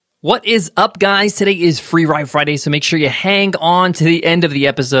What is up, guys? Today is Free Ride Friday, so make sure you hang on to the end of the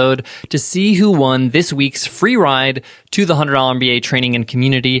episode to see who won this week's free ride to the $100 MBA training and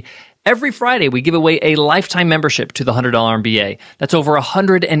community. Every Friday, we give away a lifetime membership to the $100 MBA. That's over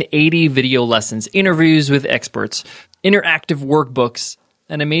 180 video lessons, interviews with experts, interactive workbooks,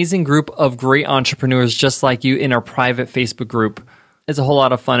 an amazing group of great entrepreneurs just like you in our private Facebook group. It's a whole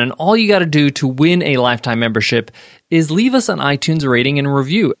lot of fun, and all you got to do to win a lifetime membership is leave us an iTunes rating and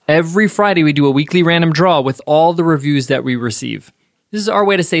review. Every Friday, we do a weekly random draw with all the reviews that we receive. This is our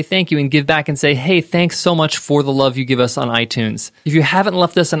way to say thank you and give back and say, hey, thanks so much for the love you give us on iTunes. If you haven't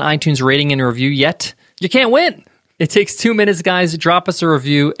left us an iTunes rating and review yet, you can't win. It takes 2 minutes, guys. Drop us a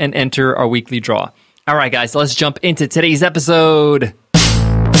review and enter our weekly draw. All right, guys, let's jump into today's episode.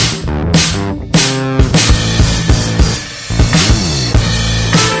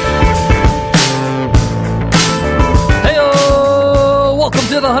 Welcome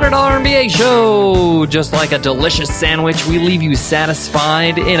to the $100 MBA show. Just like a delicious sandwich, we leave you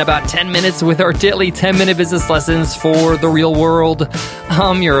satisfied in about 10 minutes with our daily 10-minute business lessons for the real world.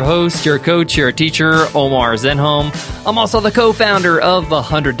 I'm your host, your coach, your teacher, Omar Zenhom. I'm also the co-founder of the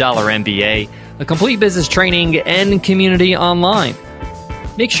 $100 MBA, a complete business training and community online.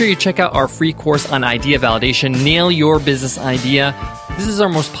 Make sure you check out our free course on idea validation, Nail Your Business Idea. This is our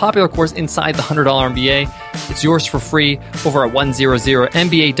most popular course inside the $100 MBA. It's yours for free over at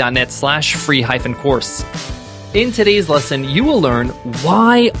 100mba.net/free-course. In today's lesson, you will learn,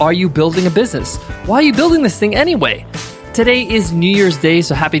 why are you building a business? Why are you building this thing anyway? Today is New Year's Day,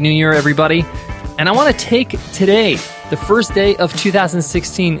 so Happy New Year, everybody. And I want to take today, the first day of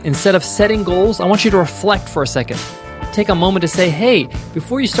 2016, instead of setting goals, I want you to reflect for a second. Take a moment to say, hey,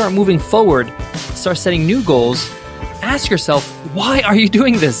 before you start moving forward, start setting new goals, ask yourself, why are you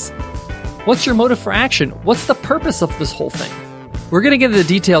doing this? What's your motive for action? What's the purpose of this whole thing? We're going to get into the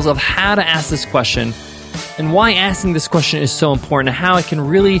details of how to ask this question and why asking this question is so important and how it can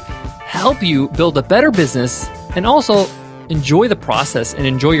really help you build a better business and also enjoy the process and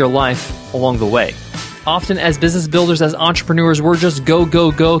enjoy your life along the way. Often as business builders, as entrepreneurs, we're just go,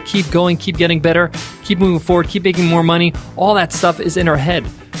 go, go, keep going, keep getting better, keep moving forward, keep making more money. All that stuff is in our head.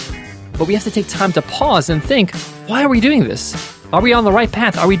 But we have to take time to pause and think, why are we doing this? Are we on the right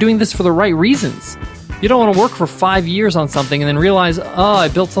path? Are we doing this for the right reasons? You don't want to work for 5 years on something and then realize, oh, I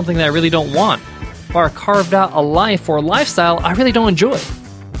built something that I really don't want, or I carved out a life or a lifestyle I really don't enjoy.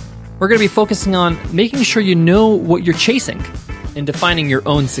 We're going to be focusing on making sure you know what you're chasing and defining your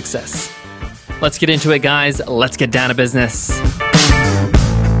own success. Let's get into it, guys. Let's get down to business.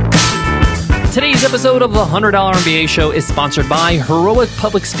 Today's episode of the $100 MBA show is sponsored by Heroic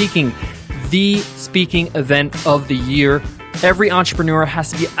Public Speaking, the speaking event of the year. Every entrepreneur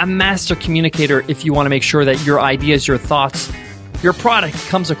has to be a master communicator if you want to make sure that your ideas, your thoughts, your product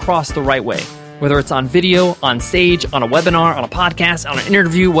comes across the right way. Whether it's on video, on stage, on a webinar, on a podcast, on an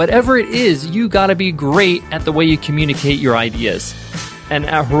interview, whatever it is, you got to be great at the way you communicate your ideas. And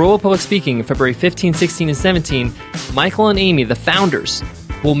at Heroic Public Speaking, February 15, 16, and 17, Michael and Amy, the founders,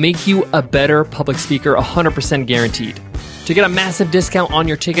 will make you a better public speaker, 100% guaranteed. To get a massive discount on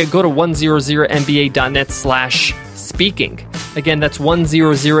your ticket, go to 100mba.net/speaking. Again, that's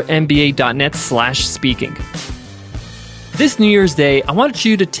 100mba.net/speaking. This New Year's Day, I want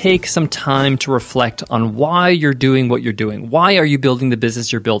you to take some time to reflect on why you're doing what you're doing. Why are you building the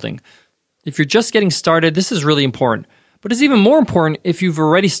business you're building? If you're just getting started, this is really important. But it's even more important if you've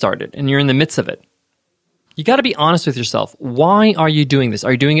already started and you're in the midst of it. You got to be honest with yourself. Why are you doing this?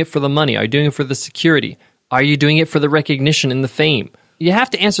 Are you doing it for the money? Are you doing it for the security? Are you doing it for the recognition and the fame? You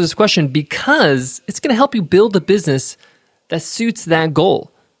have to answer this question because it's going to help you build a business that suits that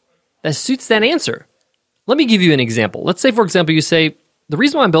goal, that suits that answer. Let me give you an example. Let's say, for example, you say, the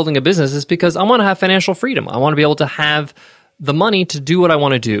reason why I'm building a business is because I want to have financial freedom. I want to be able to have the money to do what I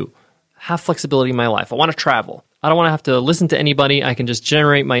want to do, have flexibility in my life. I want to travel. I don't want to have to listen to anybody. I can just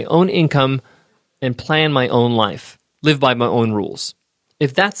generate my own income and plan my own life, live by my own rules.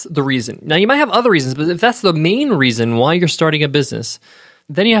 If that's the reason. Now, you might have other reasons, but if that's the main reason why you're starting a business,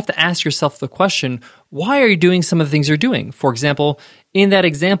 then you have to ask yourself the question, why are you doing some of the things you're doing? For example, in that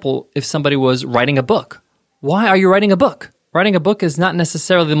example, if somebody was writing a book, why are you writing a book? Writing a book is not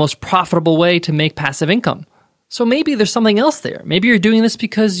necessarily the most profitable way to make passive income. So maybe there's something else there. Maybe you're doing this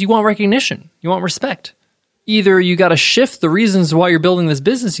because you want recognition, you want respect. Either you got to shift the reasons why you're building this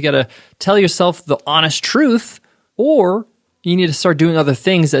business, you got to tell yourself the honest truth, or you need to start doing other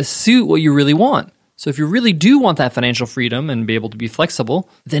things that suit what you really want. So if you really do want that financial freedom and be able to be flexible,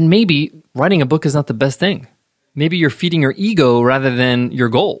 then maybe writing a book is not the best thing. Maybe you're feeding your ego rather than your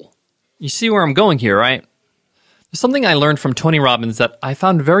goal. You see where I'm going here, right? Something I learned from Tony Robbins that I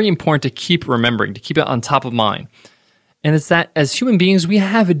found very important to keep remembering, to keep it on top of mind. And it's that as human beings, we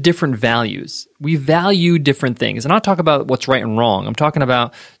have different values. We value different things. And I'm not talking about what's right and wrong. I'm talking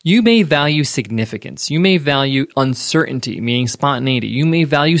about you may value significance. You may value uncertainty, meaning spontaneity. You may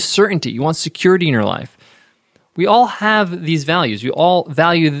value certainty. You want security in your life. We all have these values. We all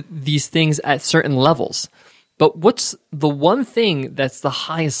value these things at certain levels. But what's the one thing that's the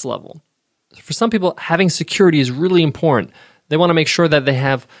highest level? For some people, having security is really important. They want to make sure that they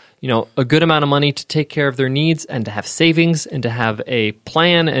have, a good amount of money to take care of their needs and to have savings and to have a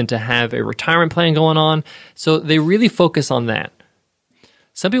plan and to have a retirement plan going on. So they really focus on that.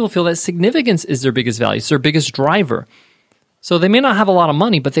 Some people feel that significance is their biggest value. It's their biggest driver. So they may not have a lot of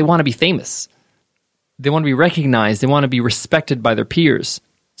money, but they want to be famous. They want to be recognized. They want to be respected by their peers.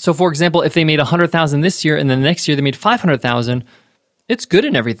 So for example, if they made $100,000 this year and then the next year they made $500,000, it's good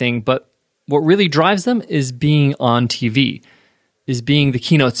and everything, but what really drives them is being on TV, is being the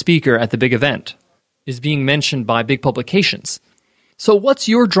keynote speaker at the big event, is being mentioned by big publications. So what's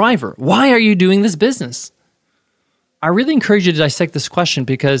your driver? Why are you doing this business? I really encourage you to dissect this question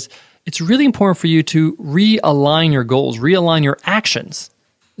because it's really important for you to realign your goals, realign your actions.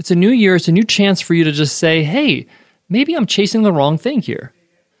 It's a new year. It's a new chance for you to just say, hey, maybe I'm chasing the wrong thing here.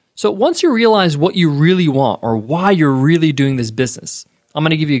 So once you realize what you really want or why you're really doing this business, I'm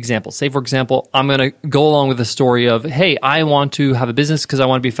going to give you examples. Say, for example, I'm going to go along with the story of, hey, I want to have a business because I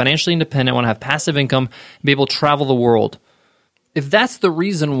want to be financially independent. I want to have passive income, be able to travel the world. If that's the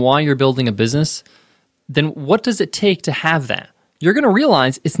reason why you're building a business, then what does it take to have that? You're going to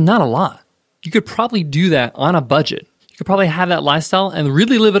realize it's not a lot. You could probably do that on a budget. You could probably have that lifestyle and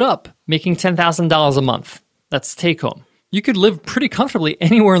really live it up, making $10,000 a month. That's take home. You could live pretty comfortably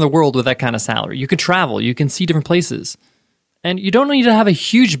anywhere in the world with that kind of salary. You could travel. You can see different places. And you don't need to have a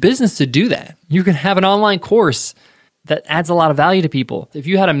huge business to do that. You can have an online course that adds a lot of value to people. If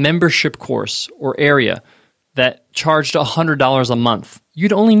you had a membership course or area that charged $100 a month,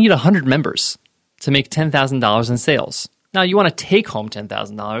 you'd only need 100 members to make $10,000 in sales. Now, you want to take home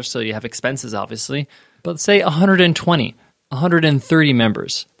 $10,000, so you have expenses, obviously. But say 120, 130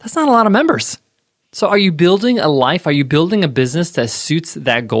 members. That's not a lot of members. So are you building a life? Are you building a business that suits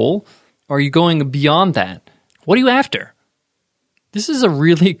that goal? Or are you going beyond that? What are you after? This is a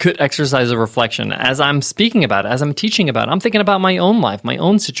really good exercise of reflection. As I'm speaking about it, as I'm teaching about it, I'm thinking about my own life, my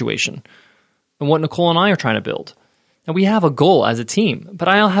own situation, and what Nicole and I are trying to build. And we have a goal as a team, but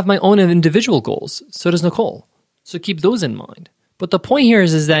I have my own individual goals. So does Nicole. So keep those in mind. But the point here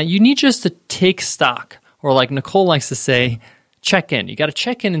is that you need just to take stock, or like Nicole likes to say, check in. You got to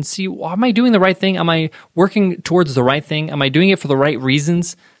check in and see, well, am I doing the right thing? Am I working towards the right thing? Am I doing it for the right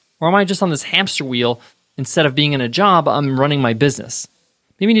reasons? Or am I just on this hamster wheel? Instead of being in a job, I'm running my business.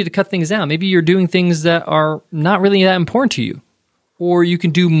 Maybe you need to cut things down. Maybe you're doing things that are not really that important to you. Or you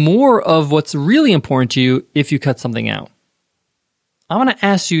can do more of what's really important to you if you cut something out. I want to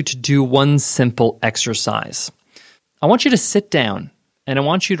ask you to do one simple exercise. I want you to sit down and I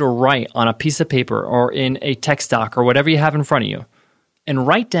want you to write on a piece of paper or in a text doc or whatever you have in front of you and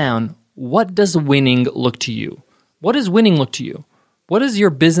write down, what does winning look to you? What does winning look to you? What does your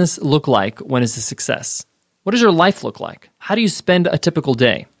business look like when it's a success? What does your life look like? How do you spend a typical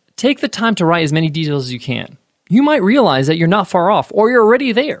day? Take the time to write as many details as you can. You might realize that you're not far off or you're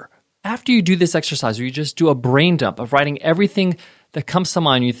already there. After you do this exercise where you just do a brain dump of writing everything that comes to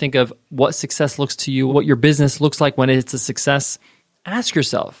mind, you think of what success looks to you, what your business looks like when it's a success, ask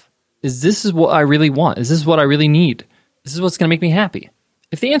yourself, is this what I really want? Is this what I really need? Is this what's going to make me happy?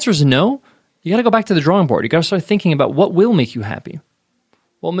 If the answer is no, you got to go back to the drawing board. You got to start thinking about what will make you happy.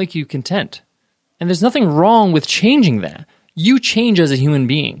 What will make you content? And there's nothing wrong with changing that. You change as a human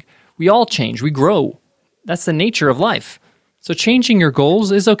being. We all change. We grow. That's the nature of life. So changing your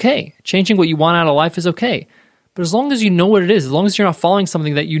goals is okay. Changing what you want out of life is okay. But as long as you know what it is, as long as you're not following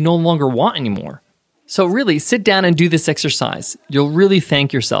something that you no longer want anymore. So really, sit down and do this exercise. You'll really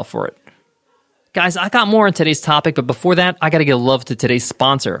thank yourself for it. Guys, I got more on today's topic, but before that, I got to give love to today's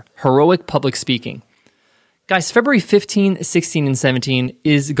sponsor, Heroic Public Speaking. Guys, February 15, 16, and 17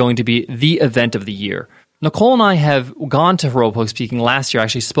 is going to be the event of the year. Nicole and I have gone to Heroic Public Speaking last year. I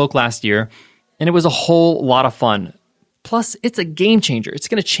actually spoke last year, and it was a whole lot of fun. Plus, it's a game changer. It's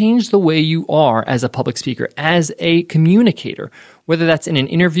going to change the way you are as a public speaker, as a communicator, whether that's in an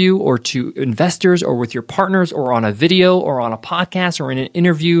interview or to investors or with your partners or on a video or on a podcast or in an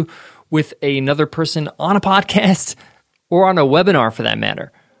interview with another person on a podcast or on a webinar for that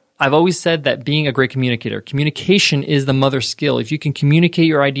matter. I've always said that being a great communicator, communication is the mother skill. If you can communicate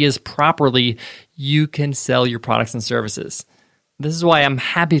your ideas properly, you can sell your products and services. This is why I'm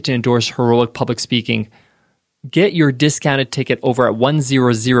happy to endorse Heroic Public Speaking. get your discounted ticket over at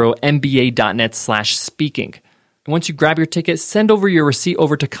 100mba.net/speaking. And once you grab your ticket, send over your receipt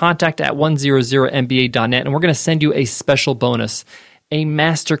over to contact@100mba.net, and we're going to send you a special bonus, a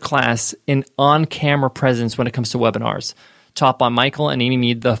masterclass in on-camera presence when it comes to webinars, taught by Michael and Amy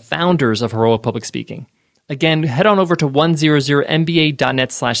Mead, the founders of Heroic Public Speaking. Again, head on over to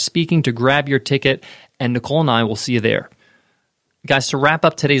 100mba.net/speaking to grab your ticket, and Nicole and I will see you there. Guys, to wrap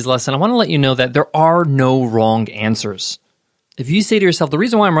up today's lesson, I want to let you know that there are no wrong answers. If you say to yourself, the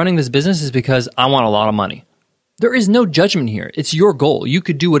reason why I'm running this business is because I want a lot of money, there is no judgment here. It's your goal. You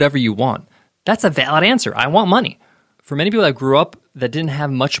could do whatever you want. That's a valid answer. I want money. For many people that grew up that didn't have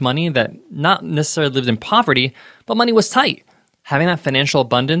much money, that not necessarily lived in poverty, but money was tight, having that financial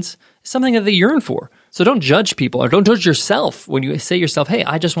abundance is something that they yearn for. So don't judge people, or don't judge yourself when you say to yourself, hey,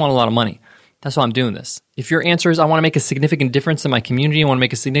 I just want a lot of money. That's why I'm doing this. If your answer is, I want to make a significant difference in my community, I want to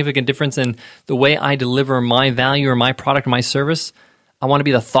make a significant difference in the way I deliver my value or my product or my service, I want to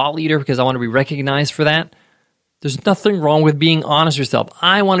be the thought leader because I want to be recognized for that, there's nothing wrong with being honest with yourself.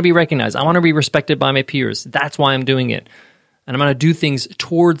 I want to be recognized. I want to be respected by my peers. That's why I'm doing it. And I'm going to do things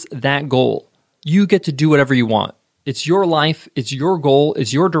towards that goal. You get to do whatever you want. It's your life. It's your goal.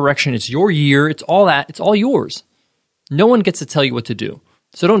 It's your direction. It's your year. It's all that. It's all yours. No one gets to tell you what to do.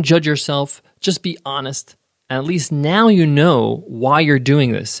 So don't judge yourself. Just be honest. And at least now you know why you're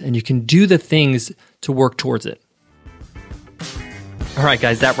doing this, and you can do the things to work towards it. All right,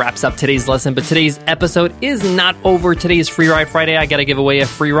 guys, that wraps up today's lesson, but today's episode is not over. Today is Free Ride Friday. I got to give away a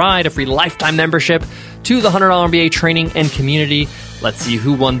free ride, a free lifetime membership to the $100 MBA training and community. Let's see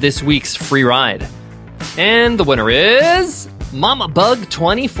who won this week's free ride. And the winner is Mama Bug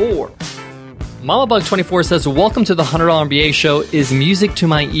 24. Mama Bug 24 says, welcome to the $100 MBA show is music to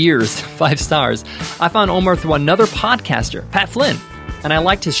my ears. 5 stars. I found Omar through another podcaster, Pat Flynn, and I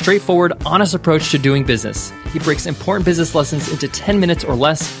liked his straightforward, honest approach to doing business. He breaks important business lessons into 10 minutes or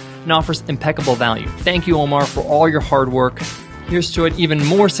less and offers impeccable value. Thank you, Omar, for all your hard work. Here's to an even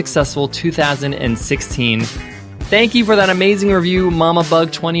more successful 2016. Thank you for that amazing review, Mama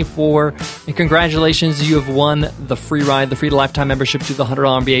Bug 24, and congratulations, you have won the free ride, the free lifetime membership to the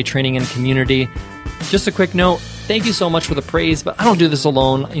 $100 MBA training and community. Just a quick note, thank you so much for the praise, but I don't do this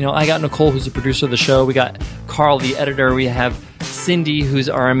alone. You know, I got Nicole, who's the producer of the show. We got Carl, the editor. We have Cindy, who's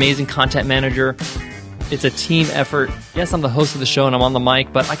our amazing content manager. It's a team effort. Yes, I'm the host of the show and I'm on the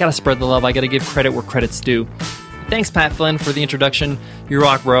mic, but I got to spread the love. I got to give credit where credit's due. Thanks, Pat Flynn, for the introduction. You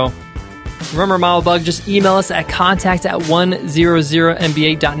rock, bro. Remember, Mama Bug, just email us at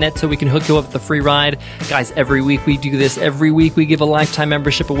contact@100mba.net so we can hook you up with the free ride. Guys, every week we do this. Every week we give a lifetime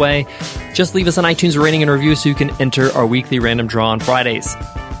membership away. Just leave us an iTunes rating and review so you can enter our weekly random draw on Fridays.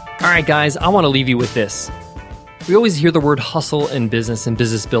 All right, guys, I want to leave you with this. We always hear the word hustle in business and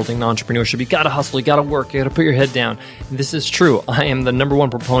business building and entrepreneurship. You got to hustle, you got to work, you got to put your head down. And this is true. I am the number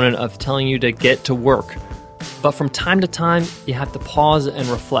one proponent of telling you to get to work. But from time to time, you have to pause and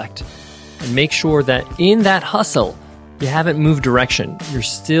reflect and make sure that in that hustle, you haven't moved direction. You're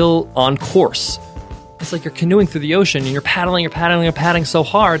still on course. It's like you're canoeing through the ocean and you're paddling so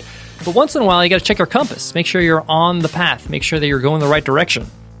hard. But once in a while, you got to check your compass. Make sure you're on the path. Make sure that you're going the right direction.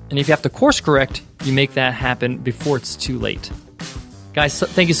 And if you have to course correct, you make that happen before it's too late. Guys,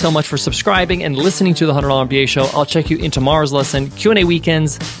 thank you so much for subscribing and listening to the $100 MBA show. I'll check you in tomorrow's lesson, Q&A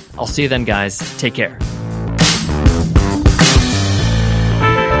weekends. I'll see you then, guys. Take care.